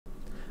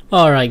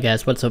Alright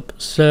guys, what's up?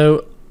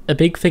 So, a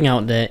big thing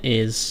out there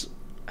is,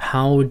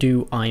 how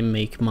do I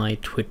make my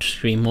Twitch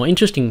stream more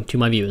interesting to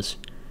my viewers?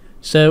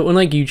 So,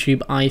 unlike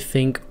YouTube, I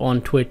think on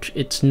Twitch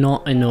it's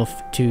not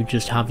enough to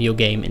just have your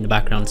game in the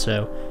background.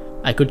 So,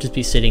 I could just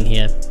be sitting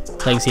here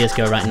playing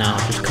CSGO right now,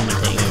 just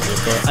commentating over it,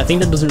 but I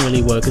think that doesn't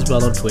really work as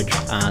well on Twitch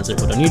as it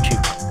would on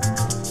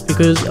YouTube.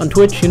 Because on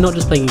Twitch, you're not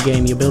just playing a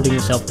game, you're building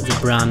yourself as a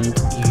brand.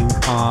 You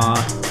are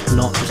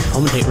not just a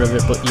commentator of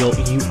it, but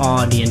you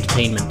are the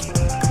entertainment.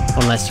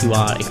 Unless you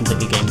are a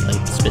completely gameplay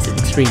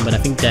specific stream, but I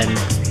think then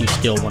you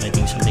still want to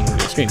do something with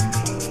your stream.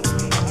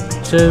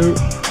 So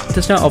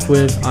to start off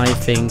with, I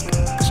think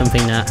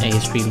something that a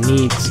stream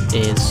needs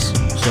is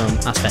some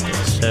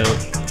aesthetics. So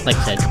like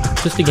I said,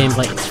 just the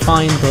gameplay, it's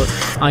fine, but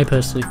I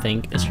personally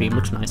think a stream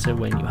looks nicer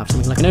when you have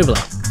something like an overlay.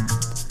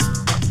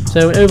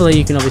 So an overlay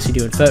you can obviously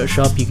do in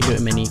Photoshop, you can do it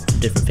in many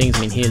different things.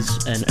 I mean, here's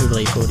an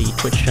overlay for the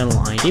Twitch channel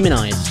I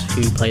Demonize,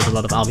 who plays a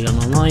lot of Albion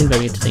Online,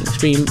 very entertaining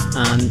stream,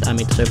 and I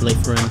made this overlay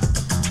for him.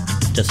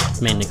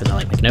 Just mainly because I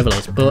like making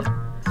overlays, but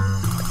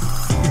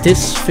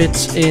this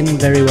fits in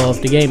very well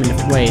with the game in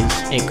different ways.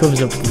 It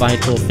covers up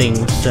vital things.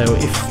 So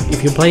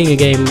if you're playing a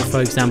game,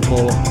 for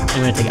example,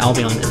 I'm going to take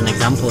Albion as an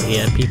example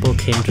here, people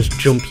can just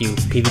jump you,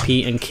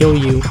 PvP, and kill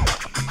you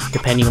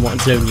depending on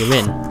what zone you're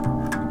in.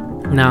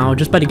 Now,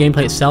 just by the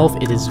gameplay itself,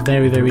 it is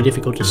very, very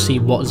difficult to see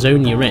what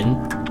zone you're in,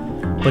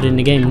 but in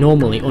the game,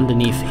 normally,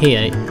 underneath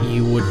here,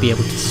 you would be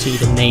able to see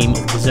the name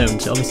of the zone.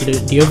 So obviously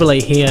the overlay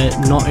here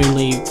not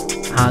only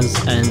has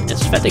an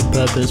aesthetic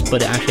purpose,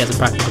 but it actually has a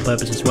practical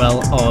purpose as well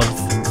of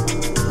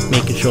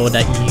making sure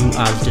that you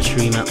as the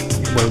streamer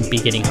won't be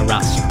getting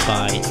harassed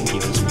by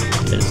viewers,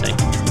 so to say.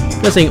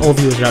 I'm not saying all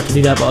viewers are out to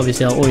do that, but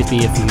obviously there'll always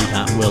be a few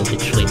that will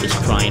literally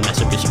just try and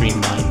mess up your stream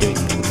by doing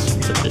things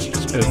such as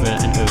just over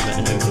and over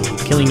and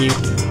over killing you.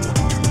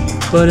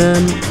 But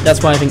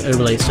that's why I think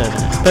overlays serve a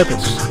nice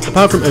purpose.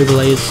 Apart from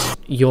overlays,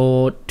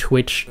 your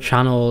Twitch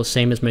channel,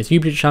 same as most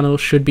YouTube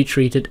channels, should be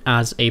treated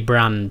as a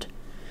brand.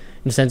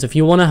 In the sense, if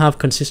you want to have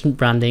consistent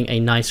branding, a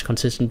nice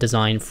consistent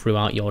design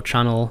throughout your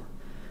channel,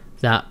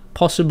 that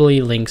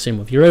possibly links in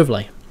with your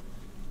overlay.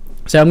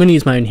 So I'm going to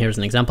use my own here as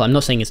an example. I'm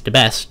not saying it's the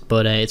best,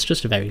 but it's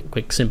just a very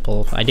quick,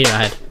 simple idea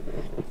I had.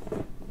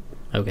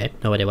 Okay,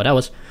 no idea what that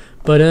was.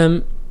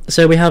 But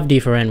so we have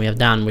D4N, we have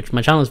Dan, which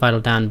my channel is Vital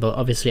Dan, but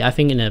obviously I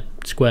think in a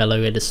square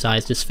logo this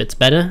size this fits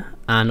better.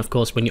 And of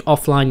course when you're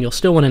offline, you'll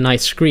still want a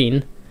nice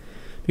screen.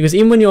 Because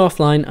even when you're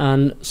offline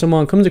and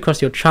someone comes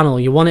across your channel,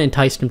 you want to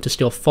entice them to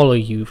still follow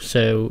you,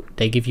 so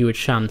they give you a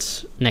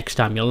chance next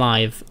time you're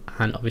live,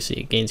 and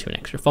obviously it gains you an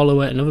extra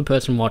follower, another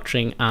person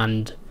watching,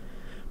 and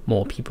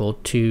more people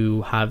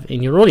to have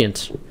in your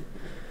audience.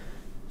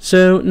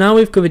 So now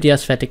we've covered the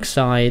aesthetic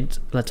side,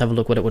 let's have a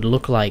look what it would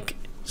look like.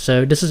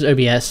 So this is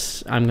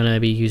OBS, I'm going to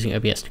be using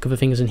OBS to cover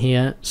things in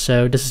here.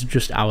 So this is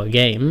just our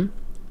game,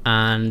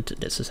 and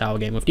this is our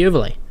game with the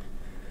overlay.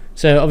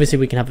 So obviously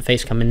we can have a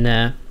face cam in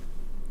there.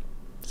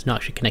 It's not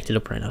actually connected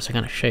up right now, so I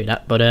can't show you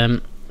that, but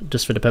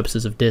just for the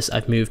purposes of this,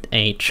 I've moved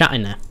a chat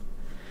in there.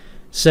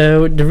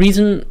 So the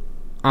reason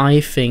I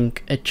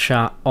think a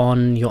chat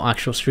on your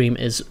actual stream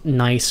is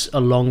nice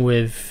along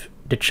with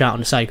the chat on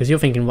the side, because you're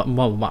thinking,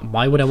 well,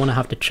 why would I want to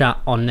have the chat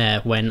on there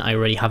when I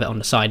already have it on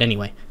the side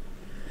anyway?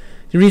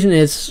 The reason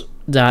is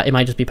that it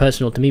might just be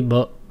personal to me,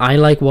 but I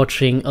like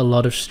watching a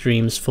lot of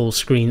streams full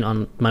screen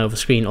on my other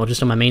screen, or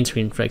just on my main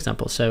screen, for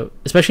example. So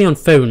especially on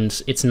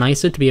phones, it's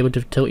nicer to be able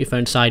to tilt your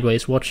phone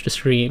sideways, watch the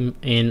stream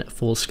in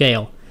full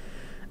scale.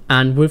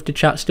 And with the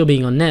chat still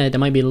being on there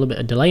might be a little bit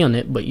of delay on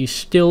it, but you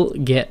still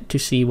get to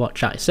see what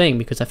chat is saying,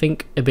 because I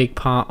think a big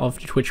part of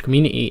the Twitch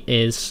community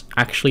is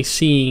actually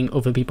seeing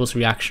other people's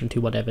reaction to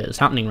whatever is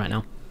happening right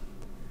now.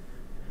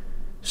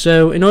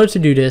 So in order to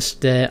do this,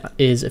 there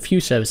is a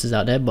few services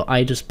out there, but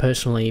I just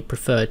personally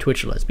prefer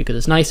Twitch Alerts because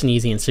it's nice and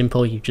easy and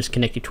simple. You just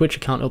connect your Twitch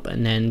account up,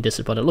 and then this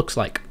is what it looks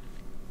like.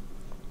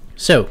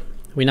 So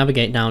we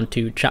navigate down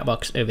to chat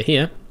box over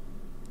here,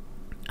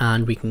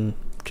 and we can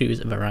choose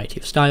a variety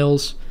of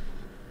styles.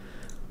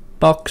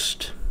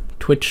 Boxed,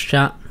 Twitch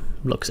chat,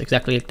 looks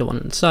exactly like the one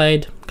on the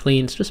side.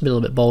 Clean, it's just a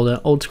little bit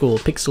bolder. Old school,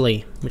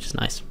 pixely, which is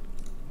nice.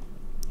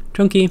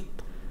 Chunky.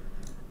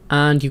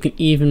 And you can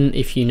even,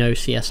 if you know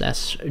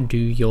CSS, do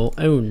your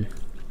own.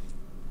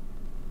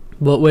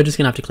 But we're just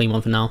going to have to clean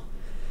one for now.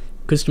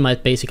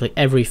 Customize basically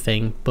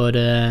everything, but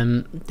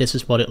this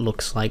is what it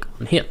looks like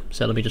on here.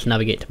 So let me just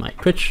navigate to my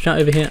Twitch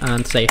chat over here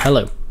and say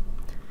hello.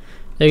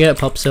 There you go, it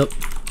pops up.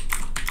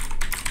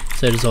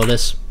 So does all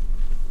this.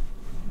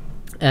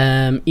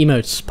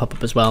 Emotes pop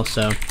up as well,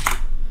 so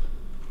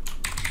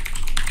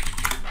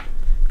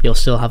you'll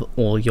still have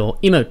all your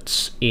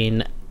emotes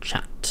in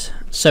chat.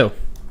 So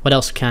what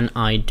else can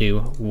I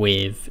do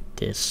with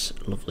this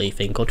lovely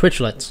thing called Twitch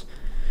Alerts?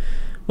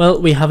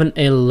 Well, we have an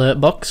alert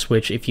box,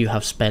 which if you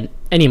have spent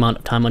any amount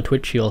of time on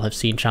Twitch, you'll have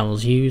seen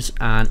channels use,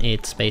 and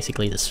it's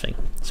basically this thing.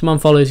 Someone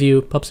follows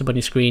you, pops up on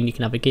your screen, you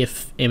can have a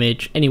GIF,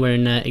 image, anywhere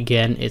in there.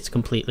 Again, it's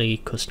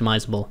completely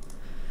customizable.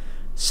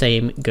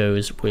 Same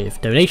goes with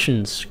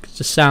donations, because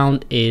the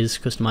sound is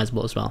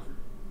customizable as well.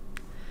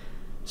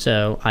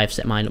 So I've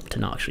set mine up to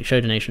not actually show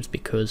donations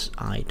because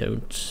I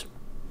don't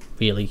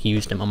really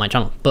use them on my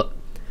channel. But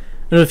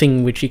another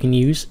thing which you can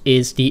use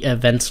is the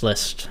events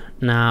list.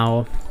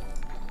 Now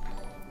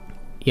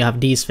you have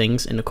these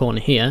things in the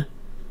corner here,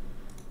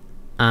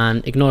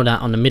 and ignore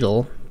that on the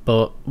middle,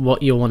 but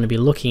what you'll want to be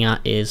looking at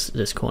is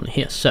this corner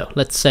here. So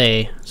let's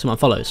say someone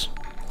follows.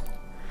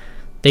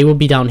 They will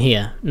be down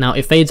here. Now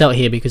it fades out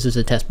here because it's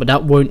a test, but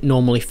that won't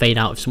normally fade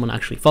out if someone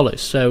actually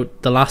follows. So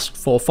the last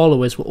 4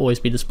 followers will always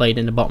be displayed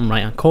in the bottom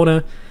right hand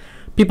corner.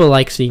 People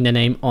like seeing their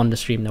name on the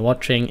stream they're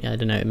watching. I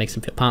don't know, it makes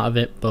them feel part of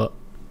it, but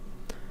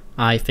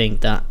I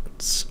think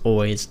that's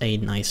always a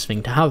nice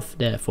thing to have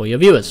there for your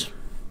viewers.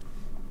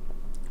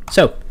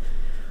 So,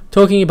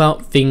 talking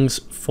about things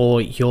for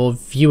your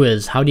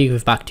viewers, how do you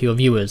give back to your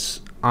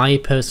viewers? I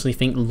personally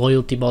think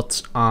loyalty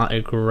bots are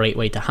a great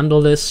way to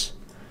handle this,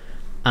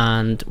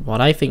 and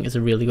what I think is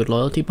a really good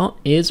loyalty bot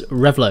is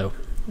Revlo.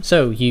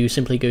 So you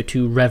simply go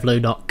to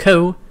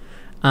revlo.co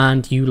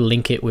and you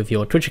link it with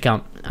your Twitch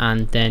account,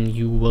 and then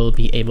you will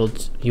be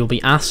you'll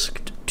be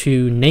asked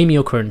to name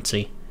your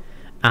currency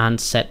and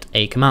set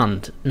a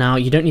command. Now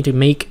you don't need to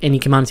make any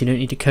commands, you don't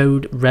need to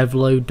code.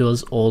 Revlo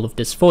does all of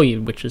this for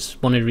you, which is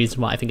one of the reasons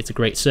why I think it's a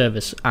great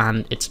service,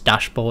 and its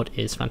dashboard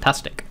is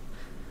fantastic.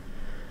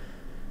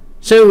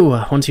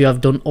 So once you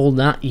have done all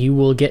that, you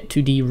will get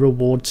to the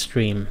reward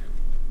stream.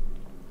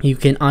 You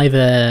can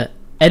either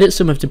edit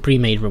some of the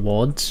pre-made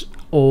rewards,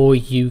 or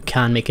you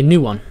can make a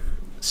new one.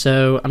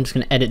 So I'm just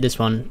going to edit this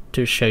one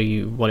to show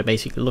you what it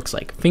basically looks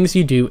like. Things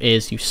you do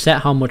is you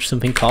set how much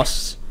something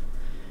costs,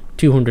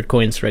 200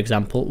 coins for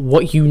example,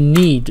 what you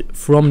need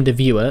from the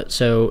viewer.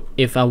 So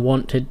if I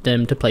wanted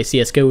them to play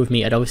CSGO with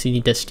me, I'd obviously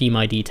need their Steam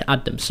ID to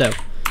add them. So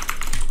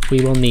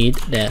we will need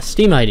their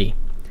Steam ID,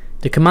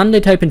 the command they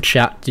type in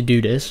chat to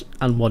do this,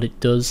 and what it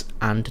does,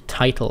 and the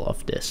title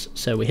of this.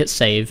 So we hit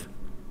save.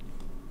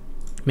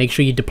 Make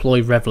sure you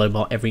deploy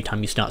RevloBot every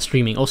time you start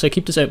streaming. Also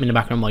keep this open in the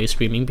background while you're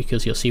streaming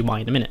because you'll see why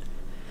in a minute.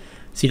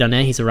 See down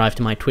there, he's arrived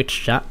to my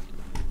Twitch chat.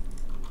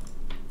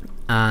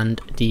 And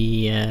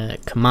the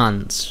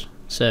commands.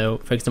 So,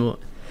 for example,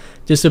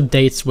 this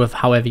updates with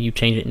however you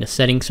change it in the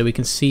settings, so we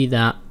can see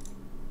that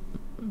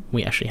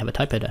we actually have a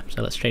typo there.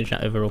 So let's change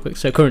that over real quick.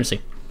 So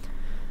currency.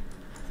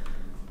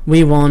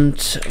 We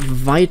want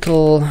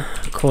vital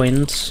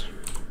coins.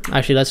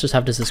 Actually, let's just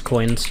have this as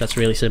coins. That's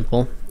really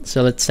simple.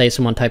 So let's say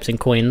someone types in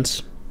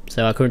coins.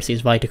 So our currency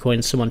is vital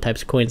coins. Someone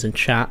types coins in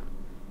chat.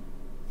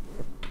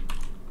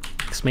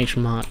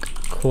 Exclamation mark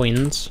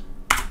coins.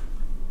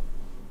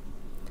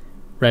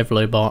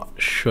 RevloBot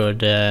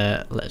should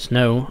let us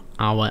know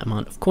our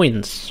amount of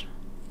coins.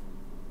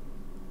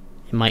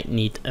 It might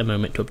need a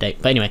moment to update,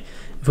 but anyway,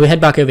 if we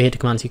head back over here to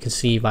commands, you can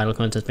see vital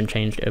coins has been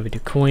changed over to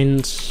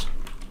coins.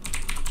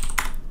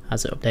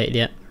 Has it updated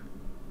yet?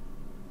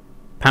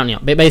 Apparently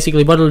not. But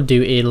basically what it'll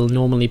do, it'll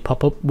normally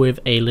pop up with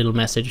a little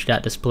message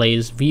that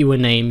displays viewer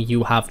name,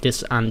 you have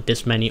this and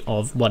this many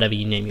of whatever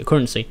you name your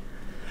currency.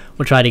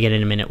 We'll try to get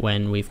in a minute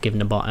when we've given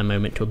the bot a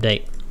moment to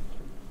update.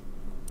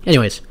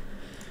 Anyways,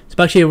 so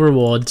back to your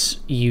rewards,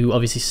 you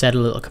obviously set a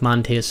little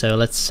command here. So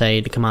let's say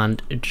the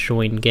command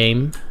join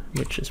game,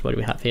 which is what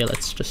we have here.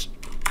 Let's just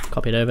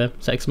copy it over.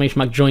 So exclamation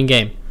mark join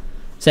game.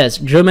 It says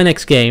join my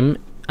next game,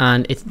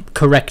 and it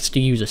corrects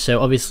the user. So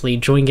obviously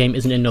join game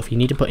isn't enough. You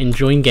need to put in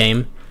join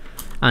game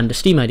and the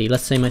Steam ID.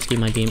 Let's say my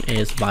Steam ID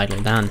is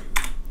Vital Dan.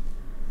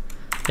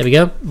 There we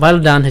go.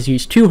 Vital Dan has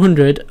used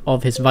 200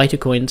 of his Vita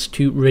coins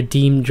to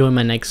redeem join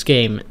my next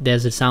game.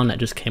 There's a sound that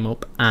just came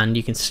up, and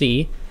you can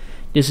see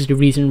this is the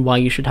reason why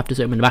you should have this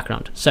open in the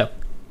background. So,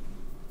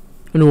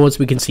 in rewards,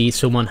 we can see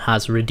someone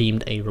has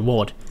redeemed a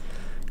reward.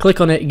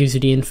 Click on it, it gives you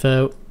the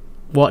info,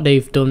 what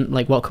they've done,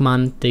 like what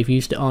command they've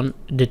used it on,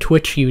 the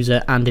Twitch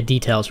user, and the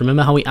details.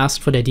 Remember how we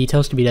asked for their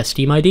details to be their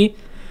Steam ID?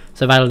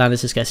 So Vital Dan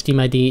is just get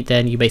Steam ID,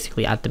 then you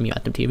basically add them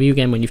to your view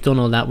game. When you've done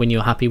all that, when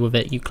you're happy with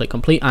it, you click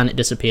complete and it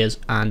disappears,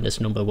 and this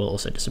number will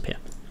also disappear.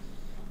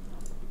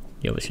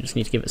 You obviously just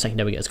need to give it a second.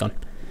 There we go, it's gone.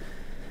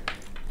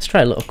 Let's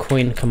try a little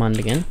coin command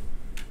again.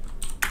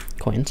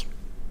 Coins.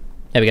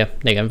 There we go.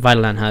 There you go.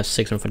 Vital Dan has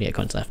 648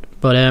 coins left.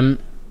 But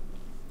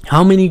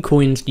how many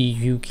coins do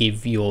you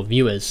give your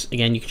viewers?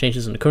 Again, you can change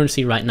this on the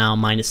currency. Right now,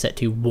 mine is set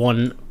to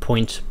 1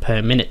 point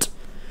per minute.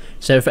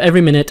 So for every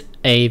minute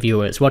a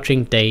viewer is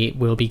watching, they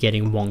will be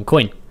getting 1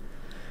 coin.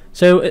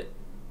 So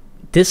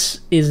this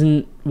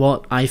isn't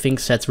what I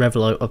think sets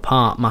Revlo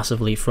apart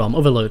massively from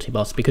other loyalty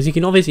bots, because you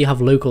can obviously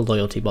have local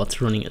loyalty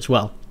bots running as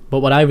well.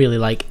 But what I really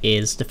like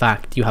is the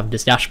fact you have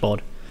this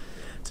dashboard.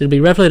 So it'll be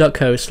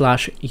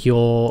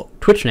revlo.co/your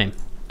Twitch name,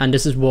 and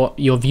this is what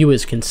your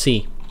viewers can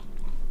see.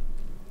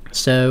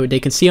 So they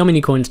can see how many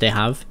coins they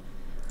have,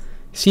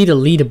 see the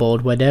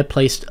leaderboard where they're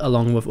placed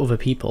along with other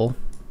people.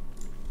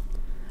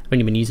 I've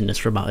only been using this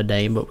for about a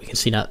day, but we can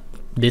see that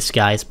this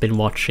guy's been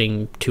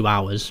watching 2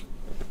 hours.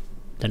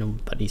 Don't know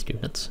about these two,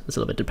 that's a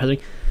little bit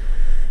depressing.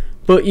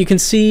 But you can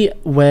see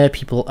where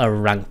people are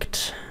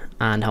ranked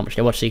and how much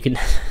they watch. So you can,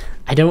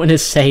 I don't want to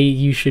say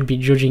you should be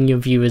judging your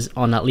viewers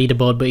on that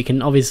leaderboard, but you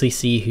can obviously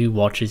see who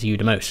watches you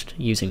the most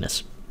using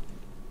this.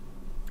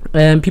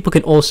 People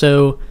can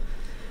also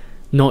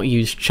not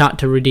use chat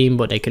to redeem,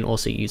 but they can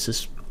also use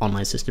this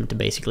online system to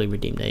basically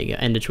redeem. There you go,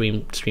 end of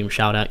stream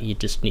shout out. You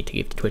just need to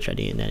give the Twitch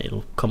ID and then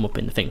it'll come up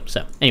in the thing.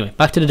 So anyway,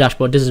 back to the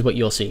dashboard. This is what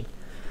you're seeing.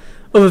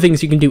 Other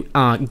things you can do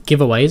are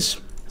giveaways.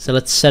 So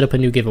let's set up a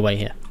new giveaway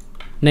here.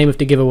 Name of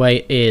the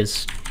giveaway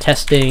is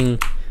testing.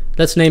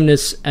 Let's name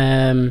this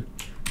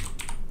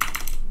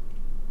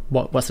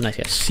what's the next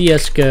guy?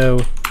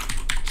 CSGO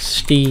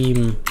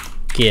Steam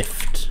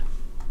gift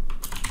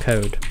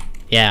code.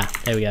 Yeah,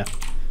 there we go.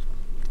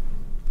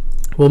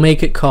 We'll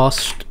make it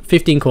cost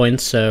 15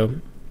 coins, so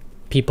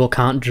people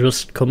can't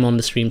just come on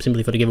the stream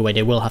simply for the giveaway.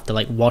 They will have to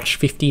like watch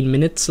 15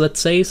 minutes, let's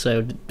say,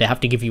 so they have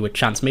to give you a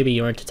chance. Maybe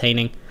you're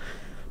entertaining,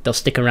 they'll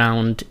stick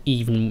around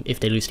even if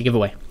they lose the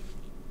giveaway.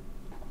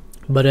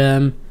 But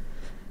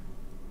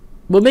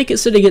we'll make it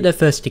so they get their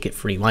first ticket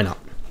free, why not?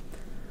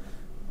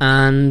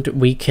 And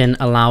we can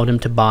allow them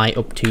to buy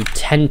up to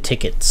 10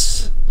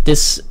 tickets.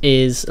 This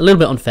is a little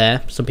bit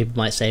unfair, some people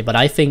might say, but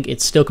I think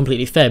it's still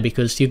completely fair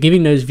because you're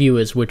giving those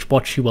viewers which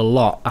watch you a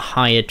lot a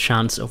higher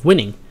chance of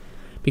winning.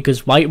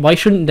 Because why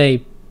shouldn't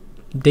they?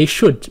 They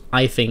should,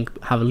 I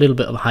think, have a little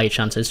bit of a higher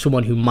chance as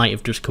someone who might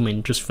have just come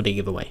in just for the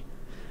giveaway.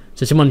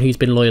 So someone who's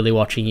been loyally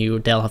watching you,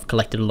 they'll have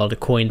collected a lot of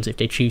coins. If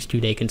they choose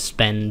to, they can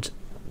spend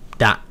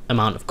that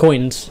amount of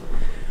coins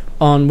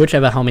on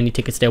how many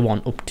tickets they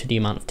want, up to the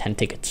amount of 10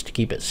 tickets to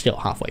keep it still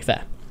halfway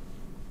fair.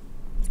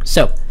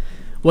 So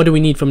what do we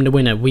need from the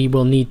winner? We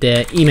will need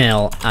their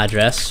email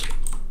address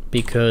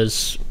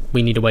because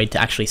we need a way to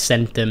actually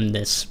send them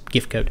this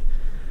gift code.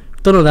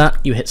 Done all that,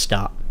 you hit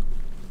start.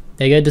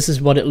 There you go, this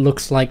is what it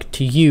looks like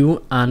to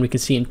you, and we can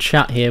see in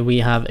chat here we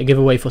have a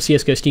giveaway for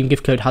CSGO Steam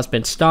gift code has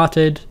been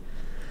started.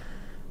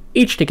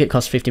 Each ticket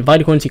costs 15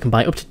 Vida coins. You can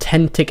buy up to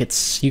 10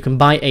 tickets. You can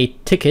buy a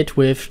ticket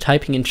with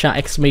typing in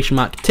chat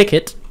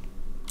 !ticket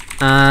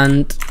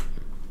and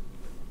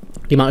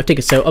the amount of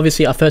tickets. So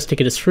obviously our first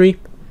ticket is free.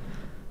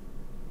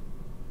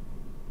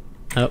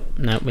 Oh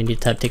no, we need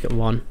to type ticket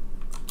 1.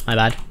 My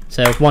bad.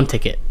 So 1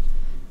 ticket.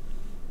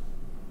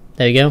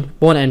 There you go,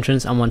 1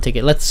 entrance and 1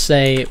 ticket. Let's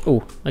say,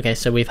 oh, okay,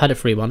 so we've had a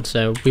free one,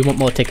 so we want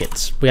more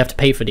tickets. We have to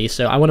pay for these,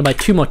 so I want to buy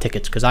 2 more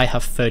tickets because I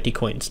have 30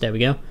 coins. There we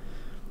go.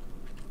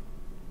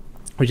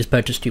 We just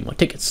purchased 2 more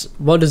tickets.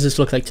 What does this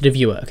look like to the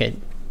viewer? Okay,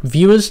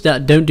 viewers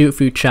that don't do it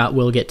through chat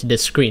will get to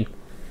this screen.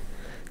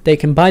 They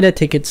can buy their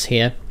tickets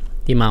here.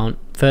 The amount.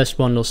 First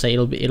one will say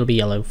it'll be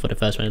yellow for the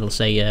first one. It'll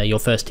say your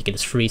first ticket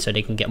is free, so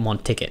they can get 1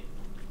 ticket.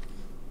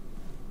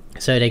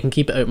 So they can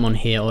keep it open on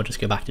here or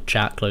just go back to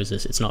chat, close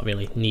this. It's not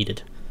really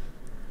needed.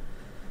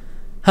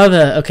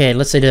 However, okay,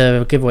 let's say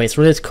the giveaway is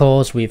run its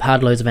course, we've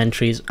had loads of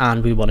entries,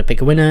 and we want to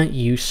pick a winner.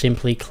 You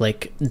simply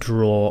click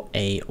draw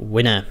a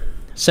winner.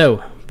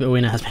 So the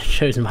winner has been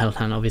chosen by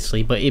Lan,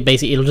 obviously, but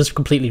it'll just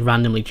completely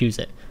randomly choose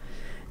it.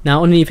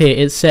 Now underneath here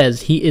it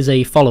says he is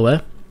a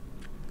follower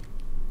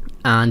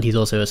and he's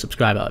also a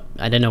subscriber.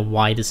 I don't know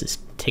why does this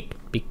tick.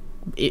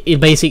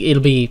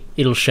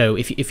 It'll show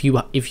if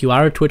you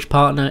are a Twitch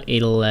partner,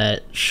 it'll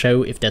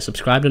show if they're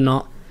subscribed or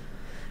not.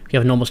 If you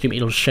have a normal stream,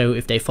 it'll show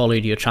if they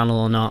followed your channel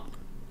or not.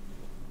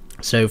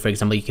 So for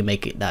example, you can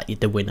make it that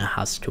the winner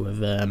has to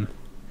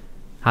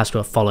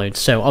have followed.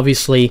 So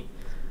obviously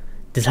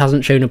this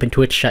hasn't shown up in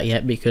Twitch chat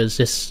yet because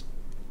this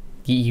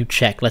you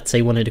check. Let's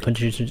say one of the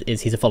conditions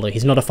is he's a follower.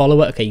 He's not a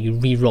follower. Okay, you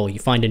re-roll. You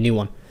find a new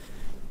one.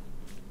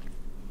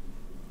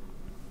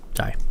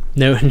 Sorry,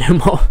 no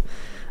more.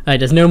 Alright,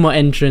 there's no more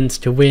entrants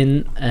to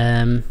win.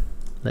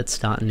 Let's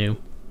start new.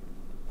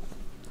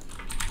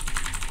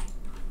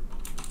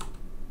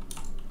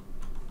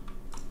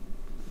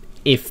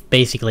 If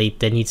basically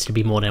there needs to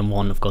be more than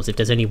 1, of course. If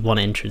there's only 1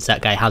 entrance,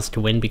 that guy has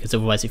to win, because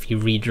otherwise if you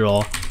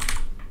redraw,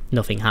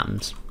 nothing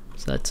happens.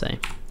 So let's say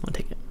 1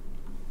 ticket.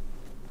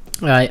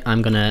 Alright,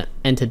 I'm gonna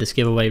enter this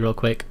giveaway real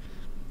quick.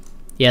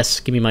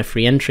 Yes, give me my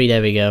free entry.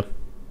 There we go.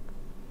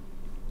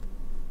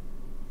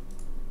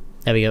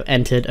 There we go,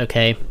 entered.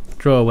 Okay,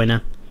 draw a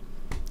winner.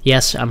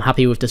 Yes, I'm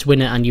happy with this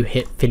winner, and you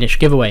hit finish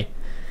giveaway.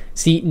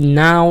 See,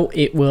 now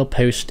it will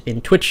post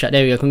in Twitch chat.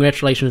 There we go.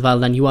 Congratulations,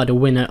 Valdan. You are the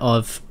winner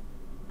of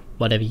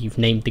whatever you've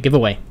named the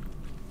giveaway.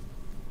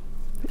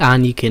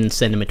 And you can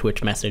send them a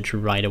Twitch message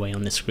right away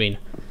on the screen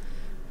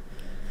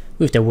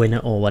with the winner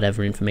or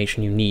whatever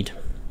information you need.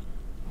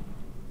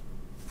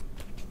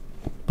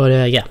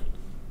 But yeah,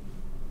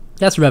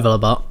 that's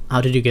RevelerBot, how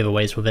to do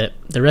giveaways with it.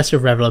 The rest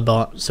of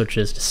RevelerBot, such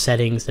as the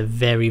settings, they're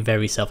very,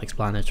 very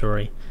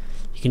self-explanatory.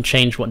 You can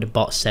change what the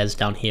bot says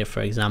down here,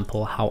 for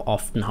example, how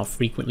often, how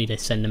frequently they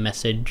send a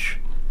message.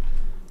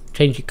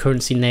 Change your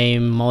currency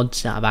name,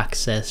 mods that have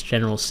access,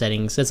 general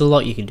settings. There's a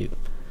lot you can do.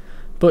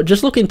 But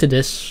just look into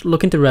this,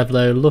 look into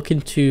Revelo, look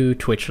into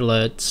Twitch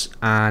alerts,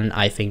 and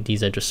I think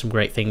these are just some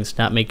great things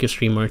that make your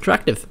stream more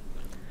interactive.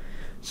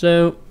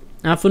 So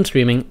have fun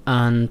streaming,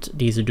 and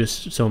these are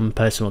just some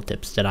personal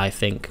tips that I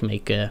think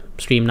make a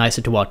stream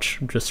nicer to watch,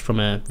 just from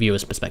a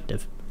viewer's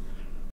perspective.